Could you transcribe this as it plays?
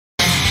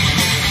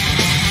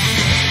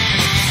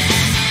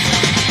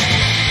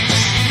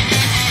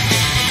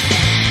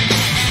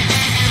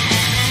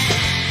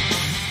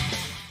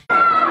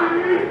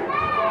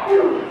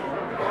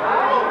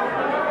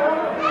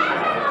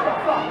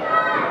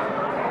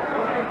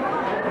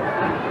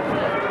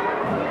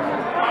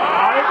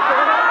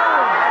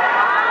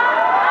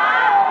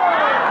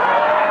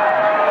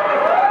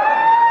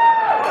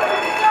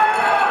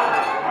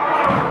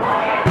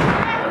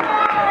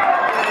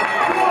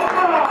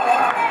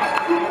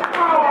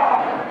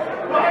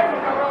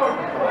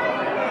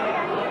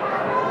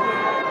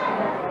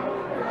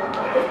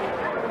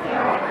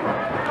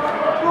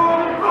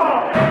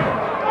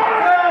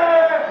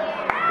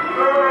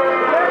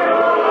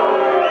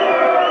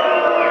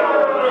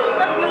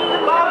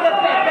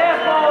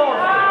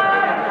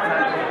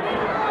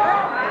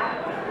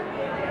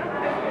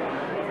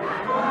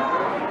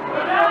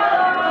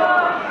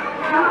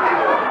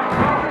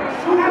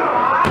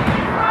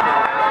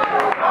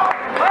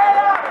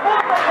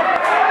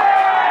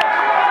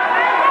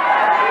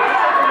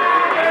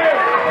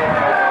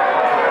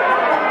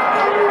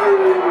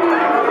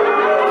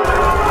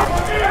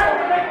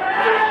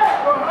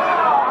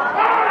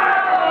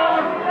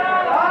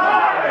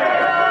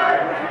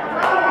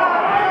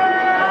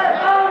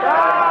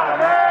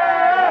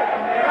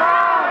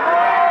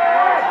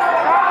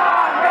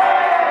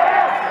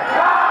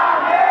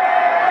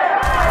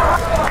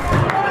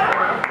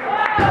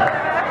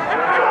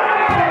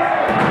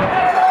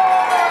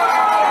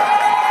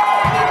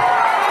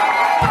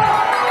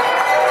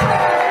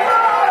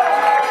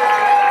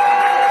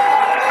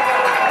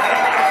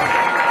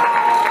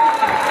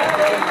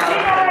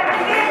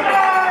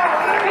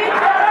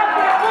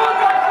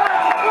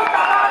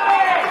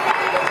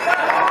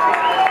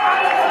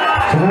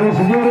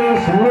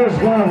señores,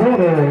 los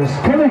ganadores,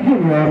 Canek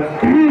Junior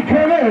y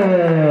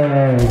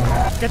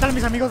Canek. ¿Qué tal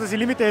mis amigos de Sin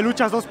Límite de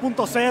Luchas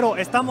 2.0?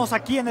 Estamos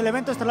aquí en el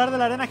evento estelar de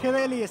la Arena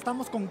GDL y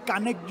estamos con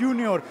Canek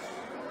Junior.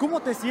 ¿Cómo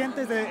te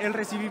sientes del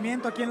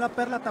recibimiento aquí en la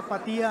Perla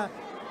Tapatía?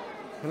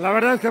 La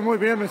verdad es que muy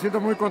bien, me siento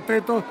muy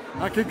contento.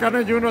 Aquí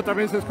Canek Junior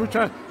también se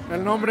escucha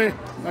el nombre.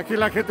 Aquí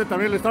la gente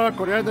también le estaba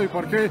coreando. ¿Y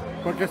por qué?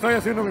 Porque estoy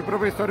haciendo mi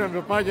propia historia.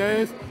 Mi papá ya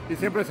es y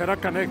siempre será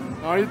Canek.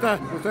 Ahorita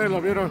ustedes lo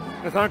vieron,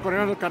 estaban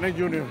coreando Canek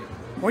Junior.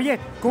 Oye,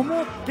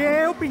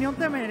 ¿qué opinión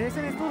te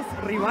merecen estos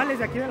rivales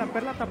de aquí de la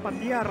Perla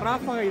Tapatía,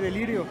 Ráfaga y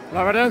Delirio?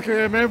 La verdad es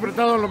que me he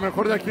enfrentado a lo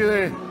mejor de aquí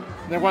de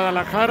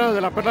Guadalajara, de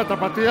la Perla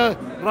Tapatía,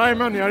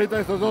 Rayman, y ahorita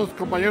estos dos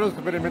compañeros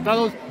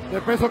experimentados de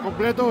peso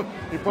completo,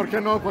 y por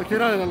qué no,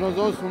 cualquiera de los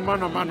dos un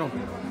mano a mano.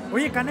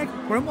 Oye, Canek,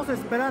 ¿podemos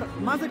esperar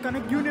más de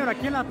Canek Junior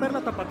aquí en la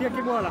Perla Tapatía, aquí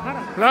en Guadalajara?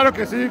 Claro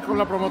que sí, con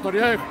la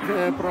promotoría de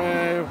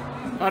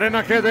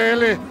Arena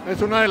GDL,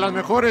 es una de las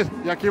mejores,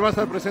 y aquí va a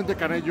estar presente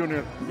Canek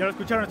Junior. Ya lo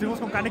escucharon, estuvimos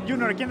con Canek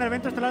Junior aquí en el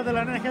evento estelar de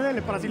la Arena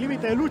GDL para Sin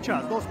Límite de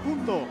Luchas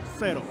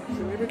 2.0.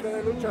 Sin Límite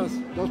de Luchas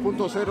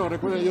 2.0,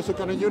 recuerden, yo soy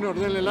Canek Junior,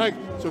 denle like,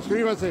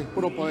 suscríbanse,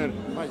 puro poder,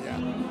 vaya.